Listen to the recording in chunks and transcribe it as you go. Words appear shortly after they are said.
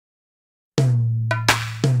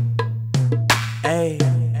Hey.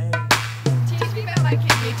 Teach me about my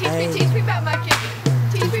kidney. Teach me about my kidney.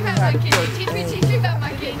 Teach me about my kidney. Teach me about my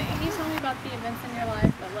kidney. Can you tell me about the events in your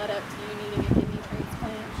life that led up to you needing a kidney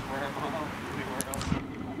transplant?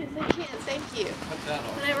 Yes, I can. Thank you.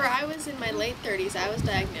 Whenever I was in my late 30s, I was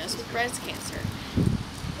diagnosed with breast cancer.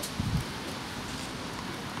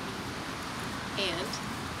 And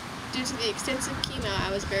due to the extensive chemo, I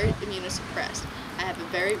was very immunosuppressed. I had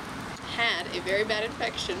a very bad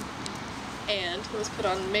infection and was put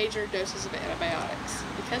on major doses of antibiotics.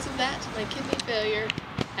 Because of that, my kidney failure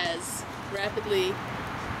has rapidly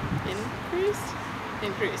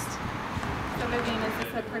increased. So Vivian, is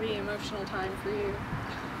this a pretty emotional time for you?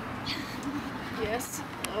 Yes,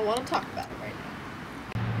 I don't want to talk about it right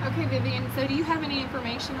now. Okay, Vivian, so do you have any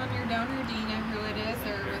information on your donor? Do you know who it is,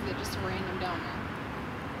 or was it just a random donor?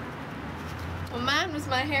 Well, mine was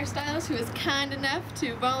my hairstylist, who was kind enough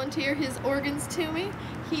to volunteer his organs to me.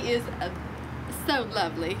 He is so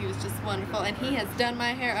lovely. He was just wonderful, and he has done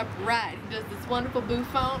my hair up right. He does this wonderful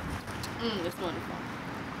bouffant. It's wonderful.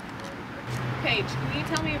 Paige, can you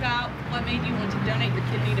tell me about what made you want to donate your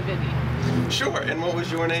kidney to Vivian? Sure, and what was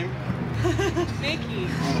your name? Nikki.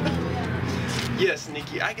 Yes,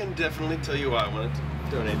 Nikki, I can definitely tell you why I wanted to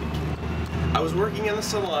donate a kidney. I was working in the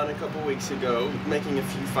salon a couple weeks ago, making a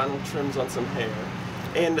few final trims on some hair,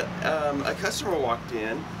 and a customer walked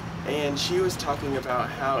in, and she was talking about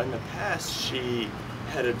how in the past she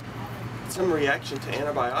had some reaction to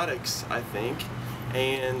antibiotics, I think,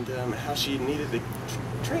 and how she needed a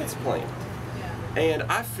transplant. And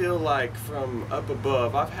I feel like from up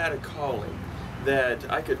above, I've had a calling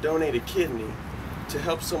that I could donate a kidney to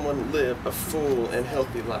help someone live a full and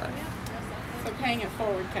healthy life. So paying it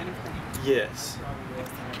forward kind of thing. Yes.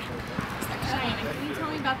 Cheyenne, can you tell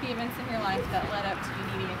me about the events in your life that led up to you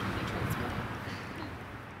needing a kidney transplant?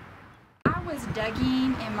 I was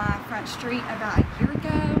digging in my front street about a year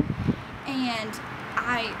ago, and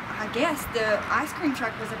I guess the ice cream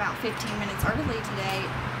truck was about 15 minutes early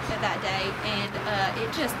that day, and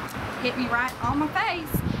it just hit me right on my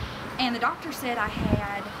face. And the doctor said I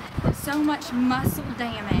had so much muscle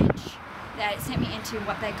damage that it sent me into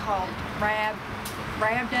what they called rhabdo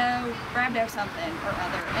something or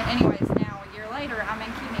other. And anyways, now a year later, I'm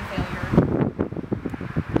in kidney failure.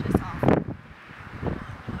 Just awful.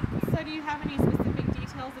 So do you have any specific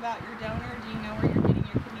details about your donor? Do you know where you're getting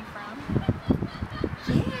your kidney from?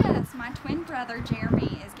 Yes, my twin brother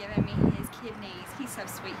Jeremy is giving me his kidneys. He's so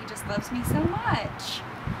sweet. He just loves me so much.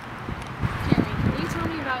 Jeremy, can you tell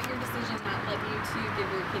me about your decision that led you to give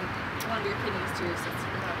one of your kidneys to your sister?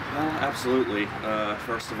 Absolutely.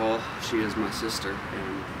 First of all, she is my sister,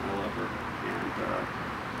 and I love her,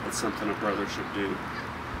 and it's something a brother should do.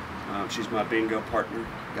 She's my bingo partner.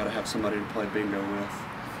 Got to have somebody to play bingo with.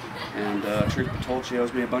 And truth be told, she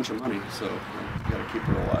owes me a bunch of money, so I've got to keep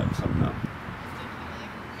her alive somehow.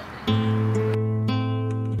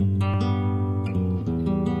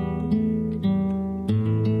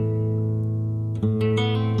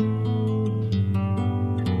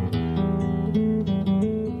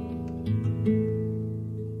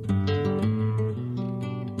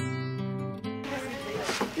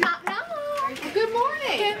 Good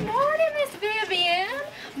morning. Good morning, Miss Vivian.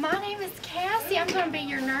 My name is Cassie. I'm going to be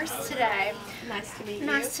your nurse today. Nice to meet you.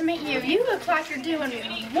 Nice to meet you. You look like you're doing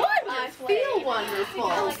wonderfully. I feel wonderful.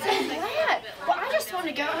 I'm so glad. Well, I just want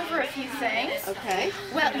to go over a few things. Okay.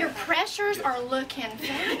 Well, your pressures are looking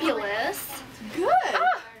fabulous. Good.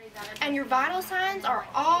 And your vital signs are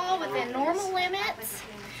all within normal limits.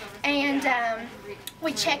 And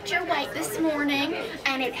we checked your weight this morning,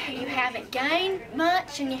 and you haven't gained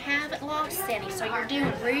much and you haven't lost any, so you're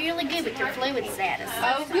doing really good with your fluid status.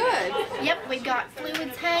 Oh, good. Yep, we've got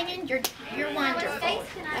fluids hanging. You're wonderful.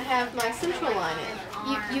 I have my central line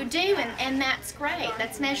in. You do, and that's great.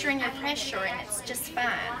 That's measuring your pressure, and it's just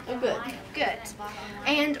fine. Oh, good. Good.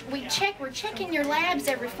 And we're checking your labs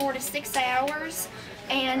every 4 to 6 hours.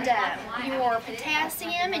 And your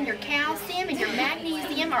potassium and your calcium and your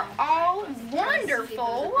magnesium are all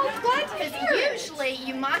wonderful. Well, I'm glad to hear it. Usually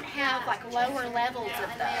you might have like lower levels of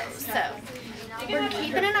those. So we're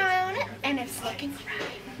keeping an eye on it, and it's looking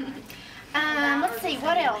great. Let's see,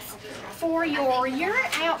 what else? For your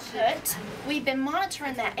urine output, we've been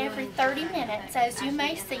monitoring that every 30 minutes, as you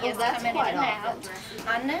may see us coming in and out.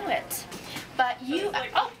 I know it. But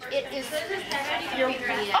it is your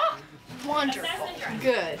wonderful.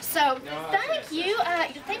 Good. So thank you. I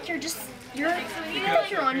think you're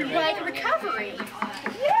on your way to recovery.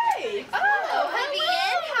 Yay! Oh,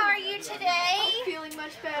 Vivian, how are you today? I'm feeling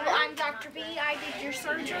much better. Well, I'm Dr. B. I did your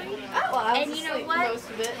surgery. Oh, well, I was and you know asleep what? most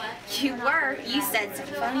of it. You were. You said some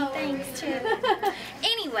funny things too.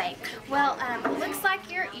 Anyway. anyway, well, it looks like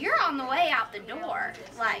you're on the way out the door.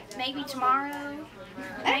 Like maybe tomorrow.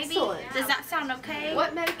 Maybe. Excellent. Does that sound okay?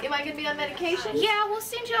 What am I going to be on medication? Yeah, we'll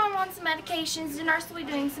send you on some medications. The nurse will be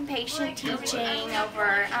doing some patient teaching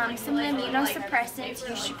over some immunosuppressants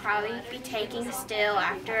you should probably be taking still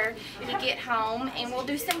after you get home, and we'll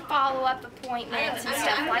do some follow-up appointments and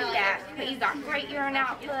stuff like that. But you got great urine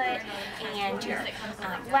output, and your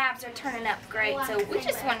labs are turning up great. So we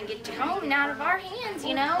just want to get you home and out of our hands,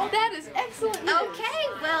 you know. That is excellent news. Okay.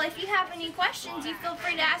 Well, if you have any questions, you feel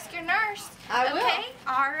free to ask your nurse. I will. Okay.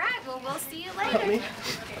 All right. Well, we'll see you later. Honey,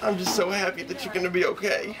 I'm just so happy that you're going to be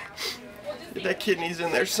okay. That kidney's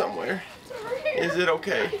in there somewhere. Is it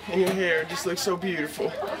okay? And your hair just looks so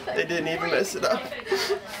beautiful. They didn't even mess it up.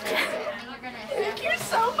 Thank you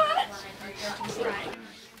so much.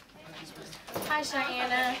 Hi,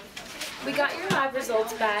 Cheyenne. We got your lab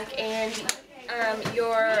results back, and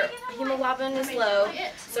your hemoglobin is low,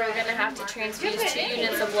 so we're going to have to transfuse 2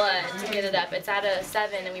 units of blood to get it up. It's at a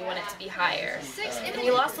 7, and we want it to be higher. And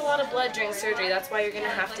you lost a lot of blood during surgery. That's why you're going to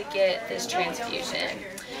have to get this transfusion.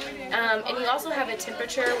 And you also have a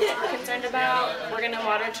temperature we're concerned about. We're going to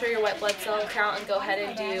monitor your white blood cell count and go ahead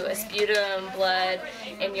and do a sputum, blood,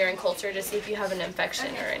 and urine culture to see if you have an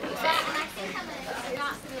infection or anything.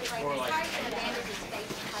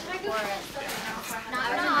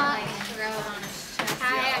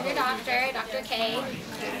 Hi, I'm your doctor, Dr. K.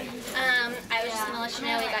 I was just going to let you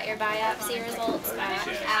know we got your biopsy results back.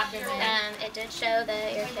 It did show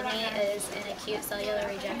that your kidney is in acute cellular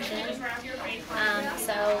rejection.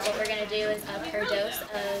 So what we're going to do is up her dose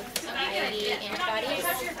of IV antibodies.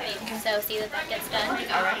 So see that that gets done.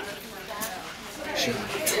 All right. Sure.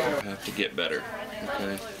 You have to get better,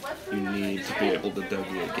 okay? You need to be able to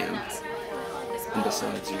Dougie again. And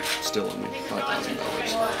besides, you still owe me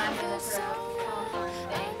 $5,000.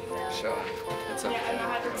 Sure, it's okay.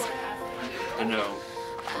 I know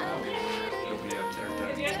you'll be up there,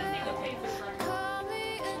 but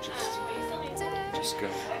just go.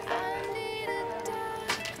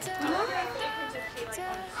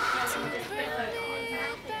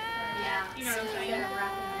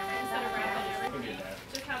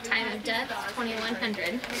 Time of death,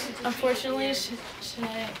 2100. Unfortunately,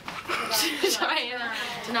 Cheyenne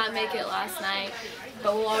did not make it last night,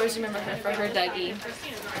 but we'll always remember her for her Dougie.